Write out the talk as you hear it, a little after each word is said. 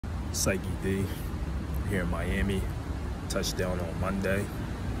Psyche D here in Miami. Touchdown on Monday.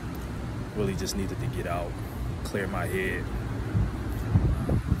 Really just needed to get out, clear my head,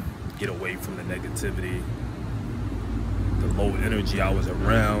 get away from the negativity, the low energy I was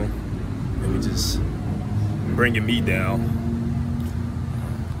around. It was just bringing me down.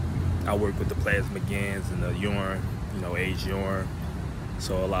 I work with the plasma glands and the urine, age urine,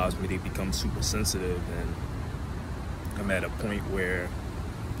 so it allows me to become super sensitive, and I'm at a point where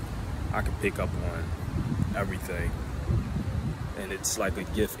I can pick up on everything, and it's like a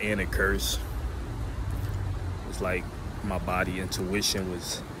gift and a curse. It's like my body intuition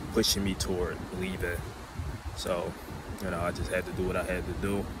was pushing me toward leaving, so I just had to do what I had to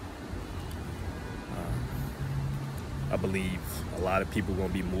do. I believe a lot of people are going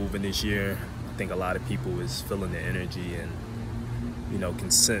to be moving this year. I think a lot of people is feeling the energy and can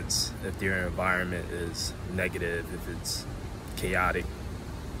sense if their environment is negative, if it's chaotic.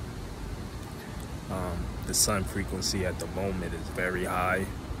 The sun frequency at the moment is very high,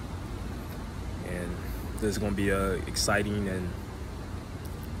 and there's going to be a exciting and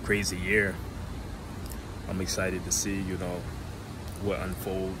crazy year. I'm excited to see what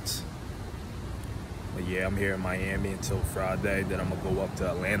unfolds. But yeah, I'm here in Miami until Friday. Then I'm gonna go up to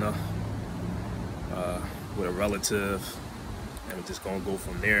Atlanta with a relative, and we're just gonna go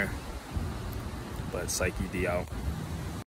from there. But Psyche D out.